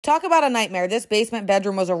Talk about a nightmare. This basement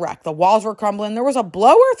bedroom was a wreck. The walls were crumbling. There was a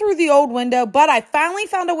blower through the old window, but I finally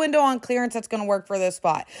found a window on clearance that's going to work for this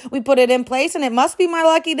spot. We put it in place, and it must be my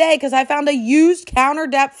lucky day because I found a used counter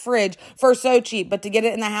depth fridge for so cheap. But to get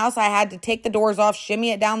it in the house, I had to take the doors off, shimmy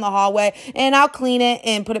it down the hallway, and I'll clean it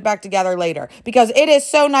and put it back together later because it is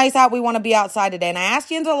so nice out. We want to be outside today. And I asked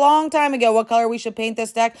Jens a long time ago what color we should paint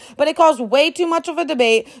this deck, but it caused way too much of a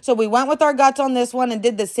debate. So we went with our guts on this one and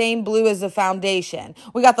did the same blue as the foundation.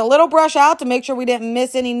 We got the little brush out to make sure we didn't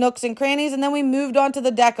miss any nooks and crannies, and then we moved on to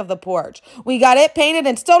the deck of the porch. We got it painted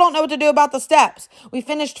and still don't know what to do about the steps. We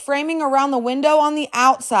finished framing around the window on the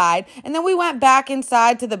outside, and then we went back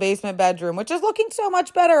inside to the basement bedroom, which is looking so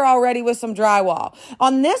much better already with some drywall.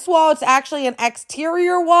 On this wall, it's actually an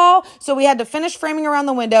exterior wall, so we had to finish framing around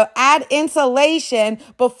the window, add insulation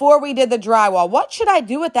before we did the drywall. What should I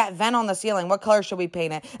do with that vent on the ceiling? What color should we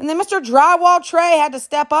paint it? And then Mr. Drywall Trey had to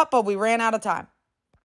step up, but we ran out of time.